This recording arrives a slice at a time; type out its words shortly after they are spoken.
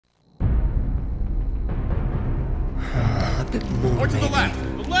bit more, Or to maybe. the left!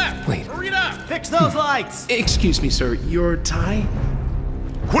 The left! Wait. Hurry it up! Fix those lights! Excuse me, sir. Your tie?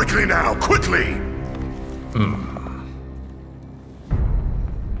 Quickly now, quickly!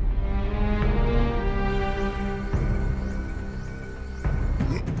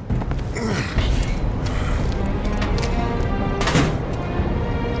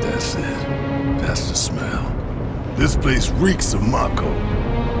 That's it. That's the smell. This place reeks of Mako.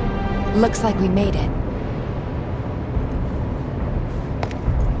 Looks like we made it.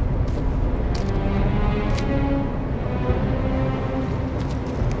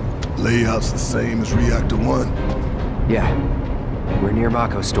 Layout's the same as Reactor 1. Yeah. We're near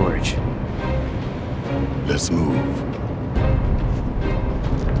Mako storage. Let's move.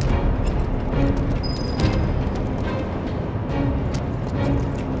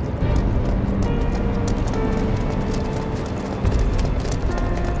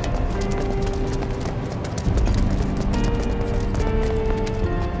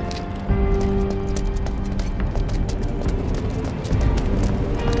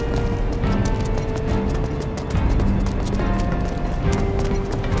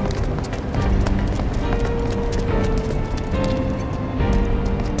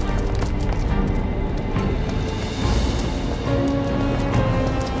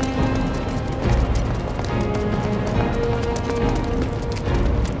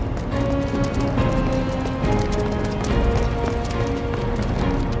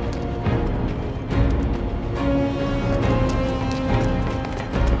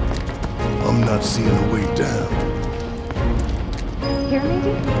 I'm not seeing a way down. Here,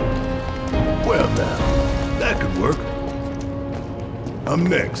 maybe? Well now, that could work. I'm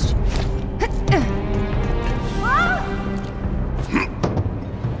next.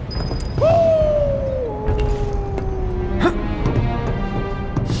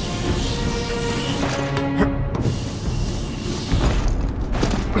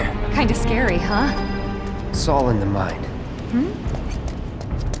 Kinda scary, huh? It's all in the mind.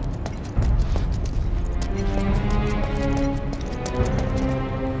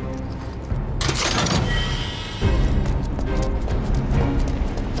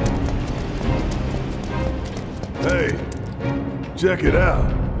 Hey, check it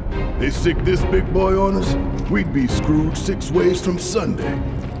out. They stick this big boy on us, we'd be screwed 6 ways from Sunday.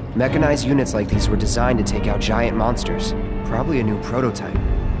 Mechanized units like these were designed to take out giant monsters. Probably a new prototype.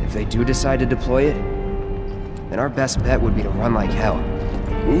 If they do decide to deploy it, then our best bet would be to run like hell.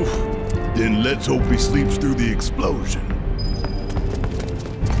 Oof. Then let's hope he sleeps through the explosion.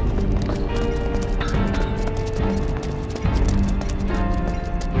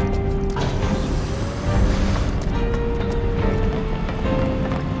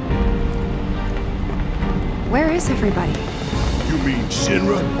 Where is everybody? You mean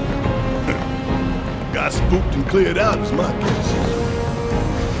Shinra? Got spooked and cleared out is my guess.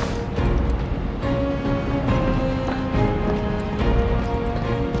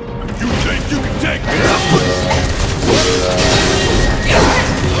 You think you can take me out?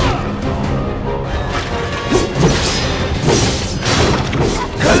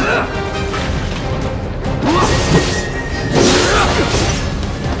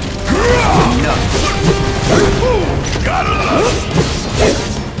 Gotta love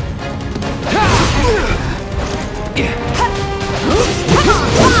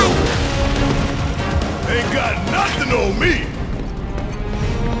Ain't got nothing on me.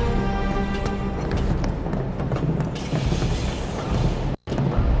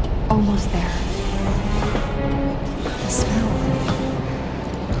 Almost there. The smell.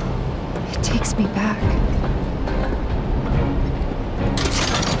 It takes me back.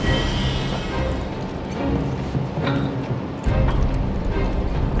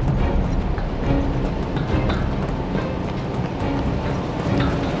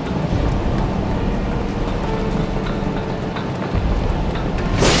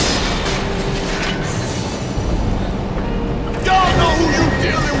 Y'all know who you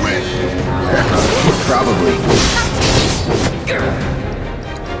dealing with. Probably.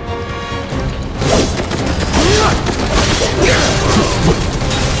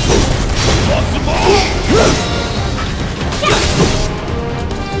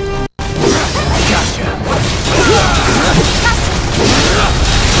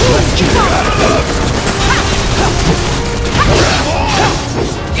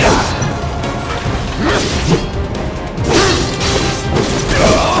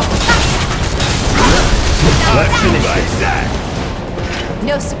 Let's finish this.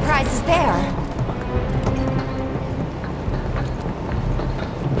 No surprises there.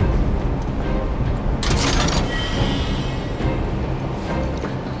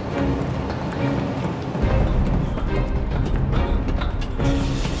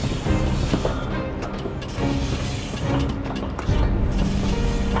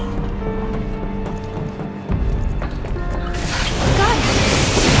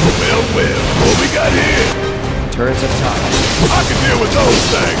 Well, what we got here? Turrets up top. I can deal with those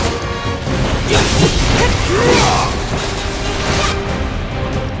things.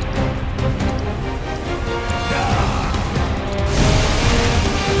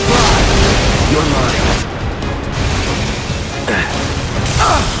 You're mine.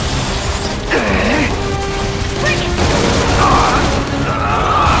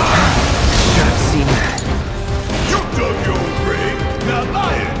 Should have seen that. You dug your own grave. Now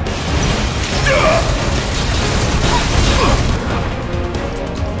lie it.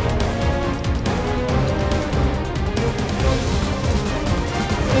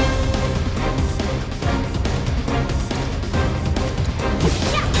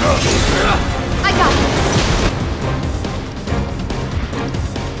 I got this.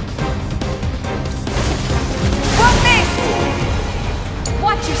 Won't miss!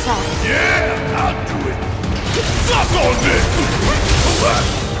 Watch yourself. Yeah, I'll do it. Suck on this. What?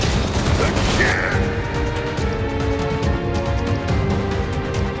 Again.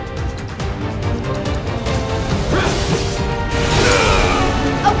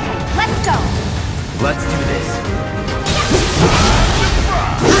 Okay, let's go. Let's do this.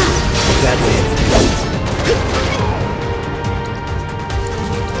 That's it.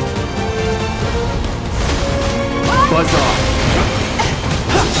 Buzz off.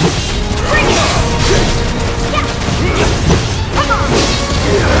 Bring it! Yeah. Come on!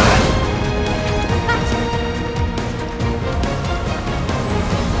 Gotcha.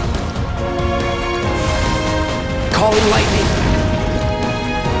 Calling lightning.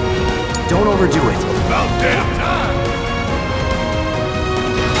 Don't overdo it. About damn time.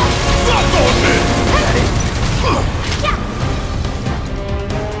 Suck on this. Got it? Yeah.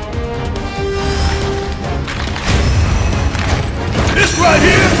 This right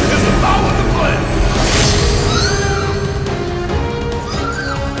here is the power of the plan.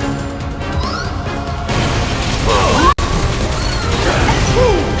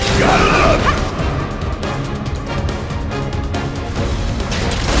 Got it up.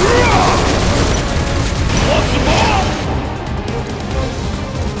 Want some more?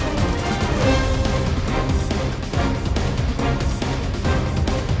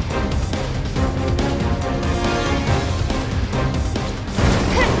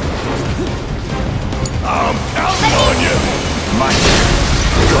 I'm counting on you. My turn.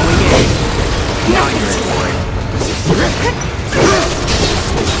 Going in. Now you're in for it.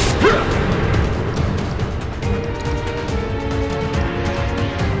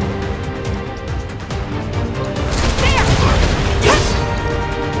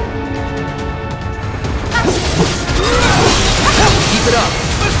 Keep it up.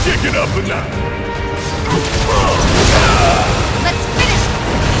 Let's kick it up a notch. Let's finish.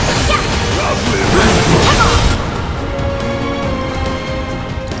 Yeah. Lovely. Come on.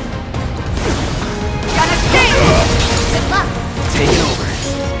 Gotta stay. Good luck. Take it over.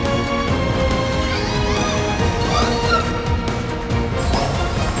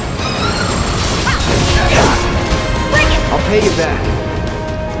 Bring it. I'll pay you back.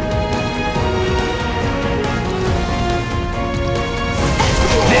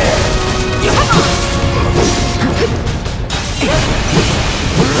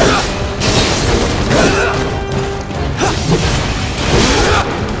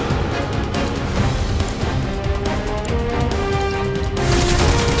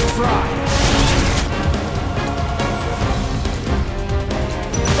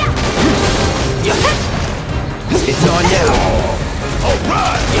 It's on now. All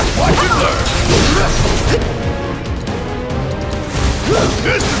right. Watch it learn.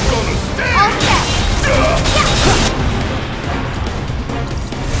 This is gonna stay. All set.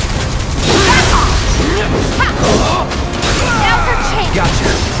 Now for change.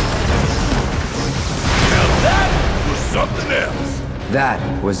 Gotcha. Now that was something else. That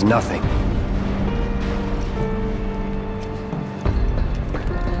was nothing.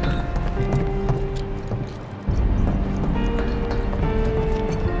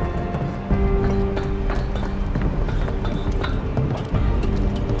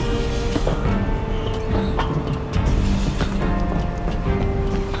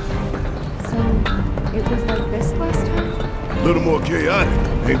 It was like this last time? A little more chaotic,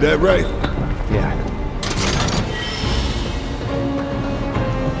 ain't that right? Yeah.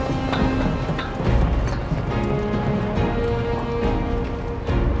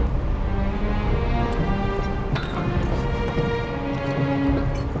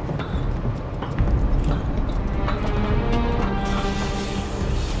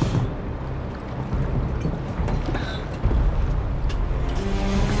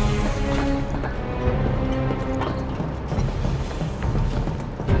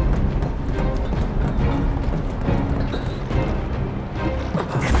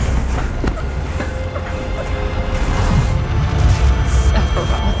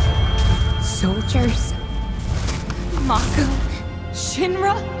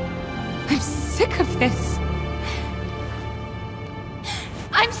 Shinra? I'm sick of this.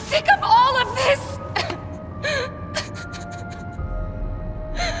 I'm sick of all of this!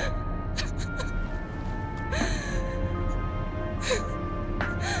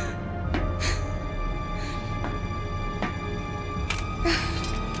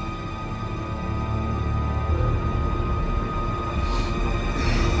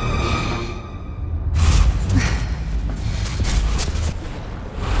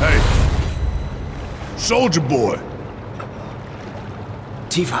 Soldier boy!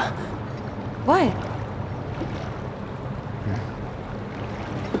 Tifa. What?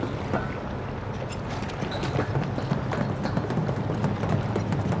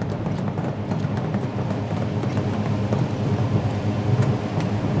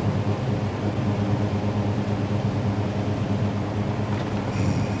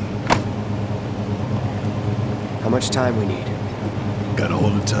 How much time we need? Got all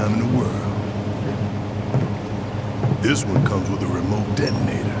the time in the world. This one comes with a remote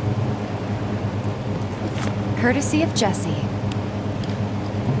detonator. Courtesy of Jesse.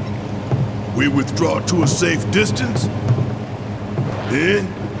 We withdraw to a safe distance. Then,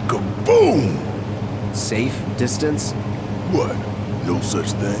 kaboom! Safe distance? What? No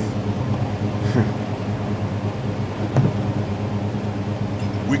such thing.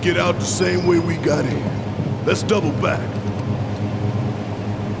 We get out the same way we got in. Let's double back.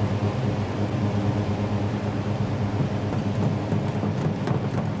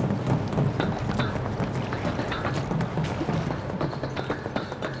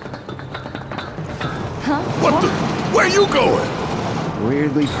 What the? Where you going?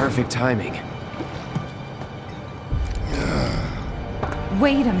 Weirdly perfect timing.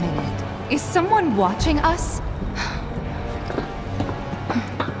 Wait a minute. Is someone watching us?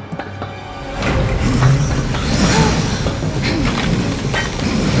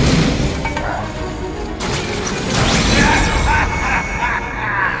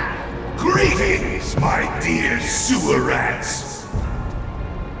 Greetings, my dear sewer rats.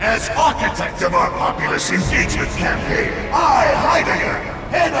 As architect of our populace engagement campaign, I, Heidegger,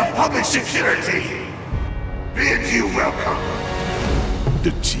 head of public security, bid you welcome.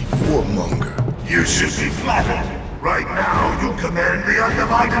 The chief warmonger. You should be flattered. Right now, you command the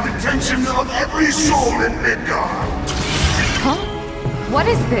undivided attention of every soul in Midgard. Huh? What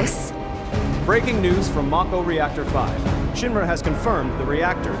is this? Breaking news from Mako Reactor 5. Shinra has confirmed the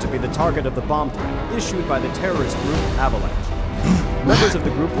reactor to be the target of the bomb threat issued by the terrorist group AVALANCHE. Members of the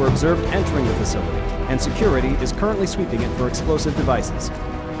group were observed entering the facility, and security is currently sweeping it for explosive devices.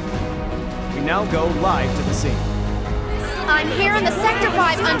 We now go live to the scene. I'm here in the Sector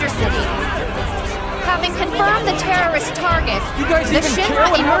 5 Undercity. Having confirmed the terrorist target, the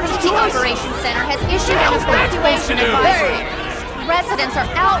Shinra Emergency Operations Center has issued an evacuation advisory. Residents are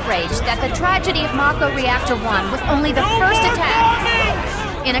outraged that the tragedy of Mako Reactor 1 was only the first attack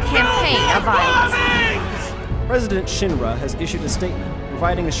in a campaign of violence. President Shinra has issued a statement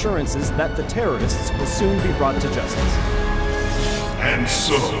providing assurances that the terrorists will soon be brought to justice. And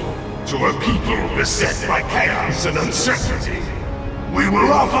so, to a people beset by chaos and uncertainty, we will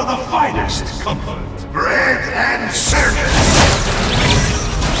offer the finest comfort, bread and service.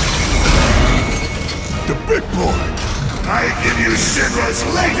 The big boy! I give you Shinra's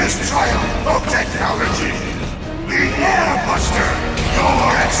latest triumph of technology. The Airbuster,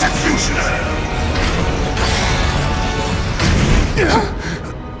 your executioner.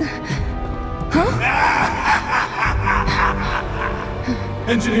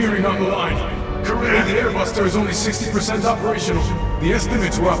 Engineering on the line. Currently, the Airbuster is only 60% operational. The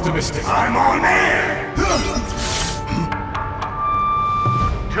estimates were optimistic. I'm on air!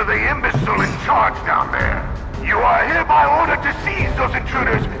 To the imbecile in charge down there, you are hereby ordered to seize those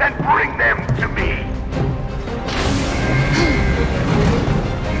intruders and bring them to me.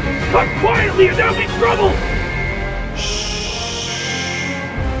 Talk quietly or there'll be trouble!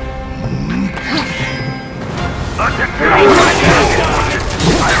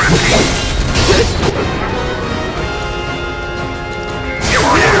 I repeat. You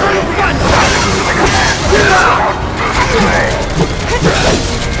are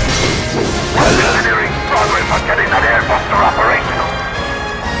engineering progress on getting that Airbuster operational.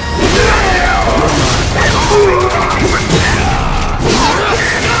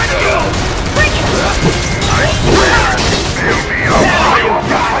 Fill me up, I will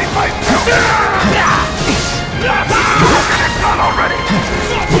die myself.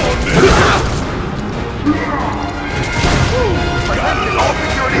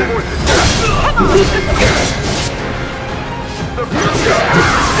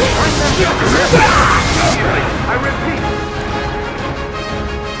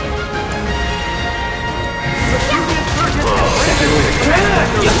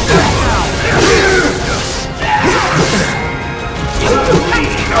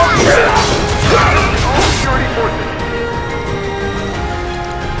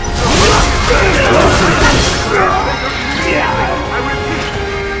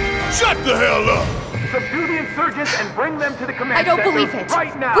 the hell up! Subdue the insurgents and bring them to the command I don't center believe it.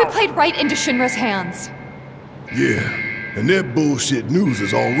 right now. We played right into Shinra's hands. Yeah, and their bullshit news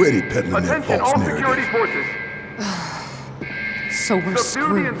is already peddling that Attention, false all security narrative. forces. So we're Subdue the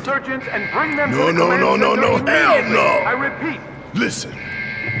screwed. insurgents and bring them to No, the no, command no, no, center no, hell immediately. no. I repeat. Listen,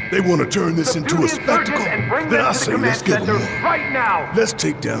 they want to turn this Subdue into a the insurgents spectacle? and bring Then them I to the say command let's give center them one. right now. Let's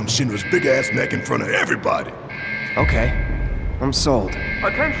take down Shinra's big-ass neck in front of everybody. Okay, I'm sold.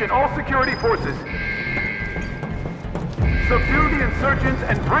 Attention, all security forces. Subdue the insurgents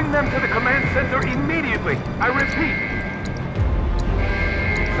and bring them to the command center immediately. I repeat.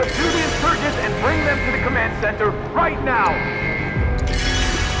 Subdue the insurgents and bring them to the command center right now.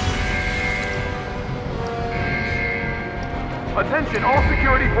 Attention, all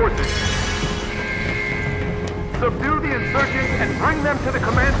security forces. Subdue the insurgents and bring them to the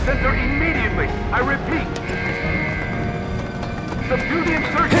command center immediately. I repeat. Subdue the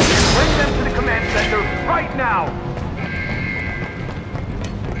insurgents and bring them to the command center right now.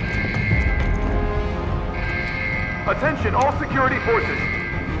 Attention, all security forces.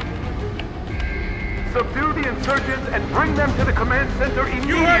 Subdue the insurgents and bring them to the command center immediately.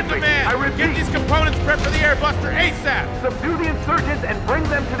 You heard the man! I repeat. Get these components prepped for the airbuster ASAP! Subdue the insurgents and bring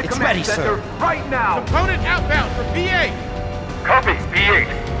them to the command center right now. Component outbound for P8! Copy, P8.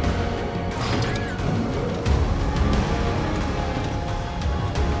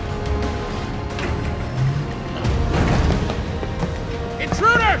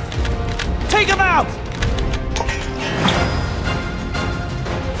 Intruders! Take him out!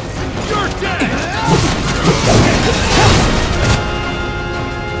 You're dead!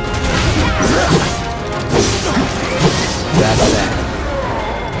 That's that.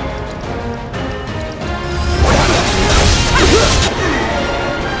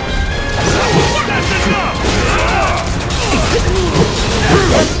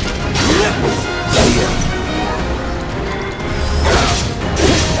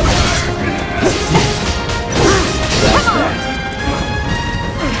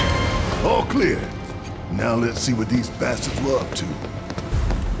 All clear. Now let's see what these bastards were up to.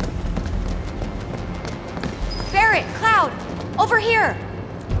 Barrett, Cloud, over here.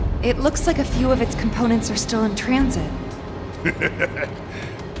 It looks like a few of its components are still in transit.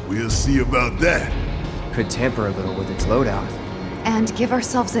 We'll see about that. Could tamper a little with its loadout. And give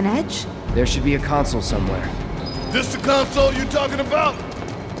ourselves an edge? There should be a console somewhere. This the console you talking about?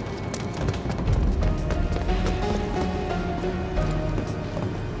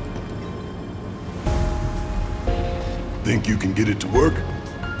 Think you can get it to work?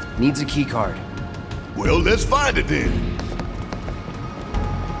 Needs a keycard. Well, let's find it then.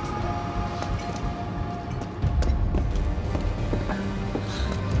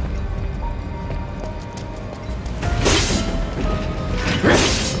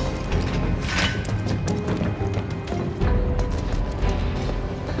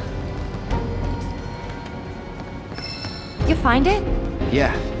 You find it?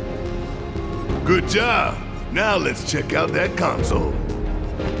 Yeah. Good job. Now let's check out that console.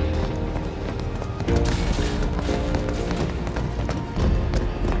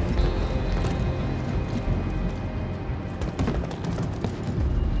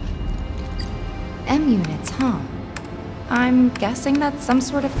 M units, huh? I'm guessing that's some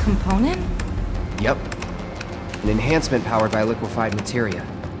sort of component? Yep. An enhancement powered by liquefied materia.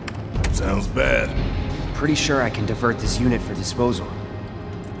 Sounds bad. Pretty sure I can divert this unit for disposal.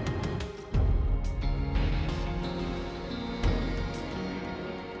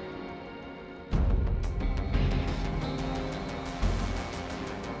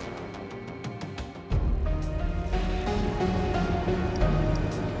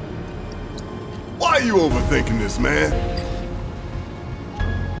 Why are you overthinking this, man?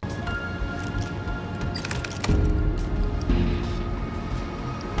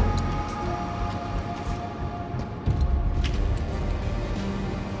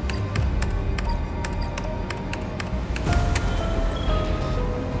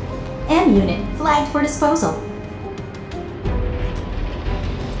 M unit flagged for disposal.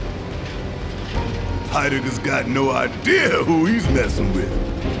 Heidegger's got no idea who he's messing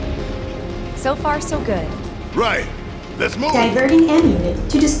with. So far, so good. Right. Let's move. Diverting M unit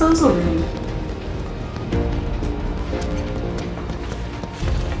to disposal room.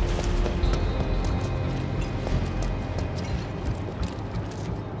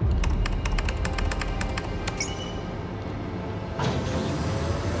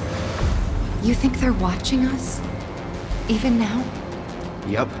 You think they're watching us? Even now?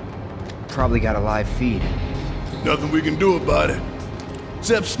 Yep. Probably got a live feed. Nothing we can do about it.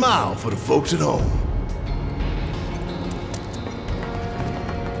 Except smile for the folks at home.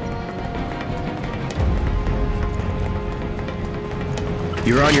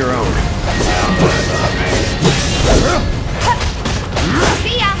 You're on your own.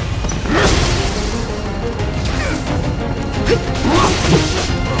 See ya!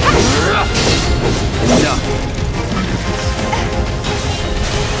 Enough.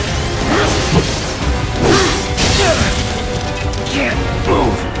 Can't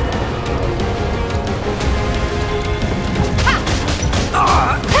move.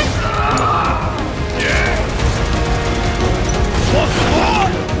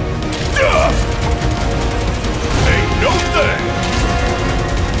 Ain't no thing!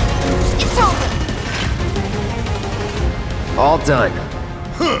 It's over! All done.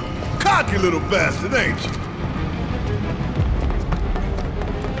 Huh. Cocky little bastard, ain't you?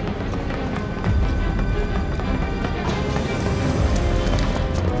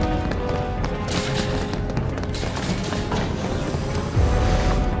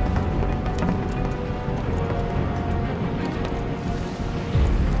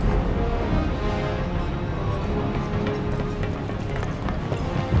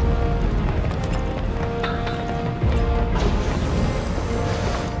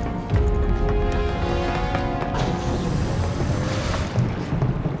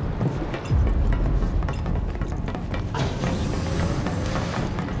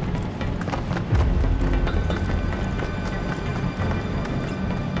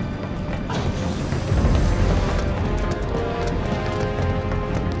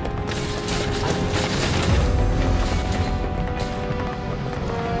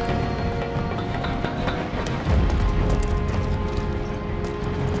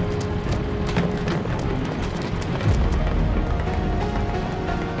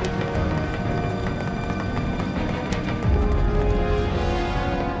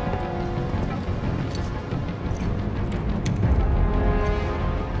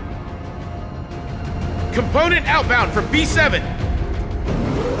 Component outbound for B7.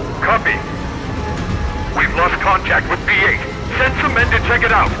 Copy. We've lost contact with B8. Send some men to check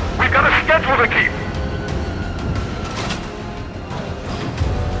it out. We've got a schedule to keep.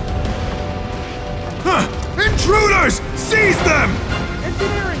 Huh! Intruders! Seize them!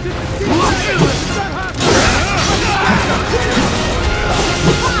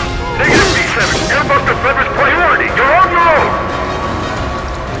 Negative B7. Airbus defenders priority. You're on your own.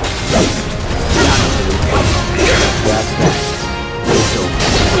 That's that. It's over.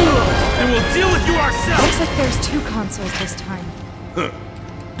 And we'll deal with you ourselves! Looks like there's 2 consoles this time. Huh.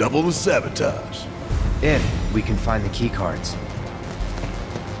 Double the sabotage. If we can find the key cards.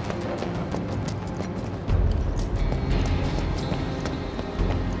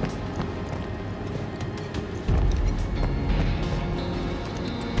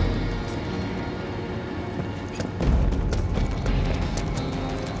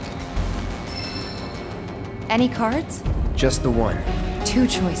 Any cards? Just the one. 2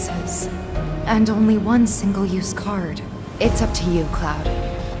 choices. And only 1 single-use card. It's up to you, Cloud.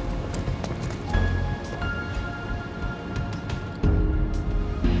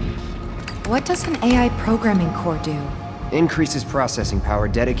 What does an AI programming core do? Increases processing power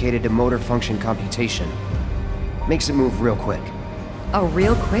dedicated to motor function computation. Makes it move real quick. A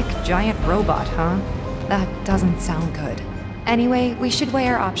real quick giant robot, huh? That doesn't sound good. Anyway, we should weigh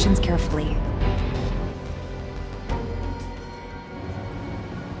our options carefully.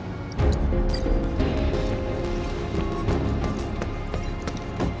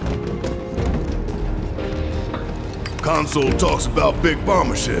 Console talks about big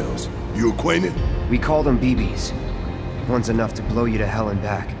bomber shells. You acquainted? We call them BBs. One's enough to blow you to hell and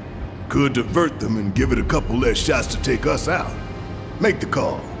back. Could divert them and give it a couple less shots to take us out. Make the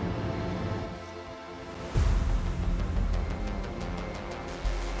call.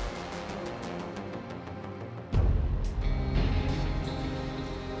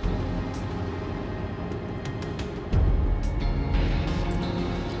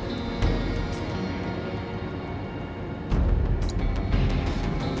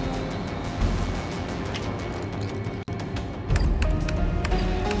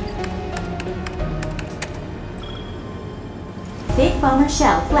 Big bomber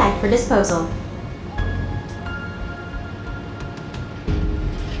shell flagged for disposal.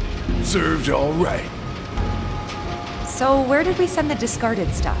 Serves you all right. So where did we send the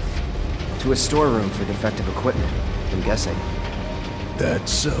discarded stuff? To a storeroom for defective equipment, I'm guessing.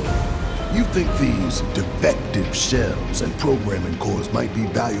 That's so. You think these defective shells and programming cores might be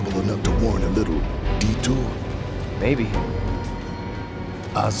valuable enough to warrant a little detour? Maybe.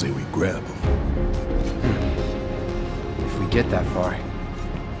 I say we grab them. If we get that far.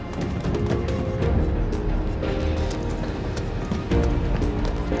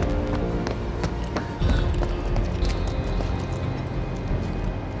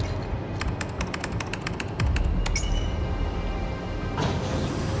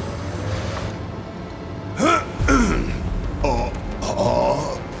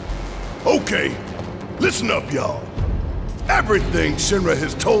 Okay, listen up, y'all. Everything Shinra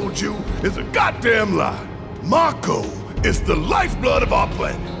has told you is a goddamn lie. Mako is the lifeblood of our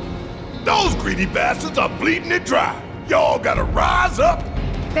planet. Those greedy bastards are bleeding it dry. Y'all gotta rise up.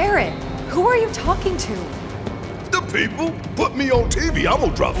 Barrett, who are you talking to? The people put me on TV. I'm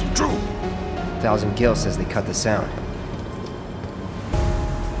gonna drop some truth. Thousand Gil says they cut the sound.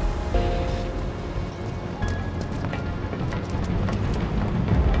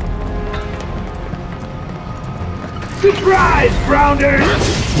 Surprise, Grounders!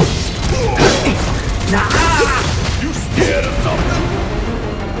 You scared of something?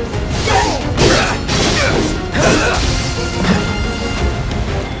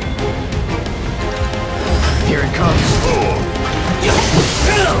 Here it comes.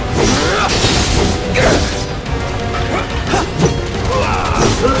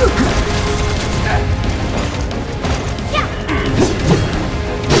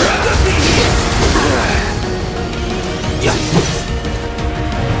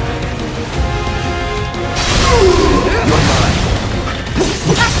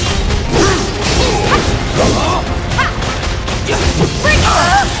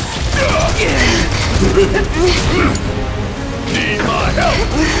 Need my help.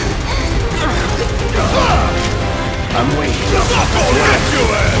 I'm waiting. I'm gonna get your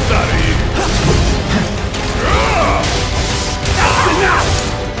ass out of here. That's enough!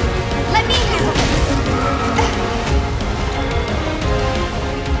 Let me handle this.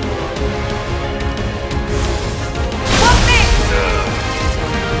 Won't miss!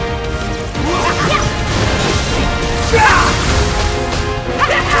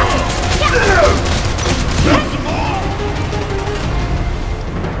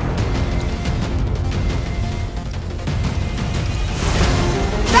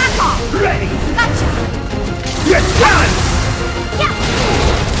 Back off! Ready! Gotcha! Get done!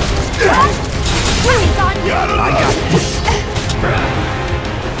 Yeah! It's on you! I got this.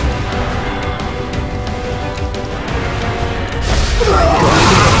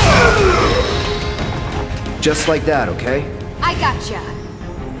 Just like that, okay? I gotcha.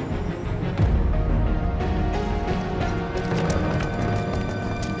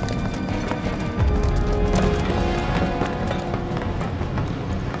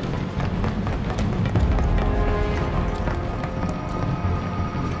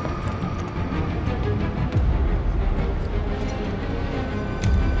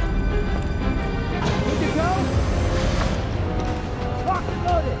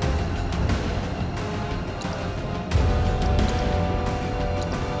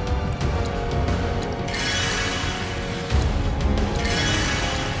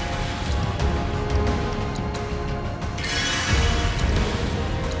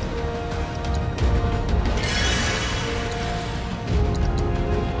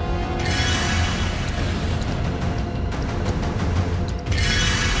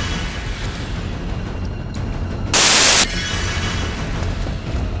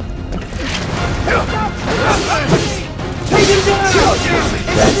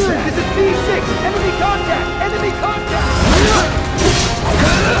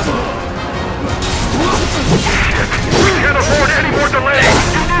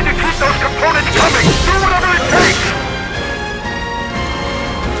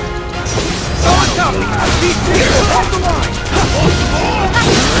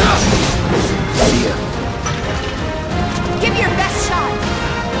 Give your best shot.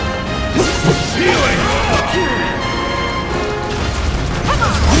 Come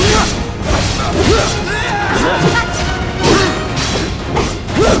on.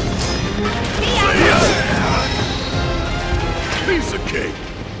 Piece of cake.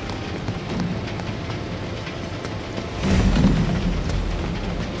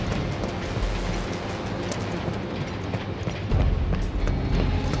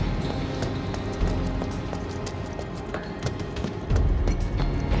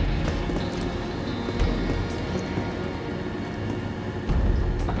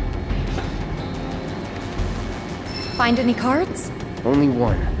 Find any cards? Only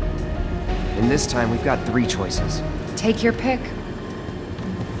one. And this time we've got 3 choices. Take your pick.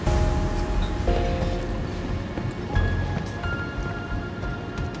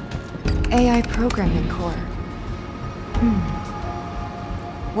 AI programming core.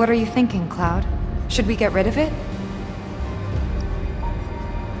 What are you thinking, Cloud? Should we get rid of it?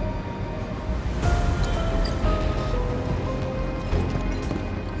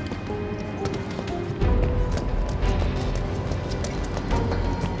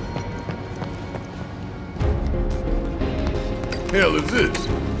 Hell is this?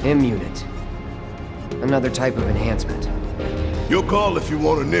 M-Unit. Another type of enhancement. Your call if you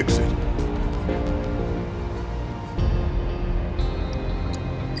want to nix it.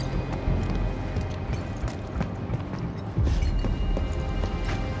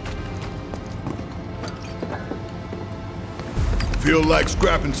 Feel like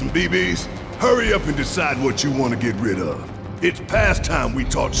scrapping some BBs? Hurry up and decide what you want to get rid of. It's past time we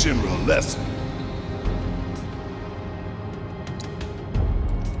taught Shinra a lesson.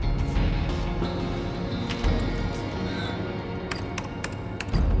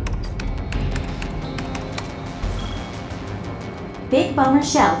 Big bomber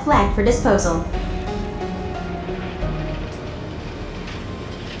shell flagged for disposal.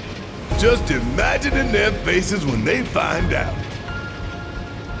 Just imagine their faces when they find out.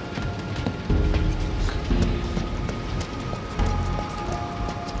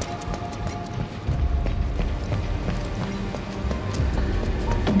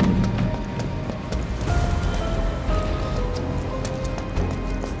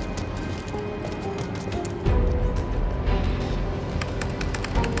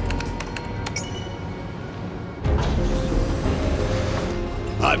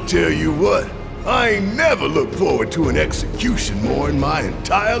 I tell you what, I ain't never looked forward to an execution more in my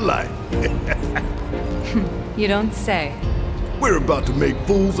entire life. You don't say. We're about to make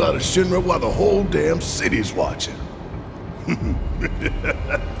fools out of Shinra while the whole damn city's watching.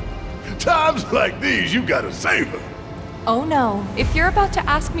 Times like these, you gotta savor. Oh no, if you're about to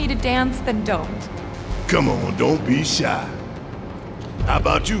ask me to dance, then don't. Come on, don't be shy. How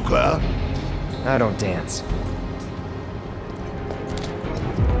about you, Cloud? I don't dance.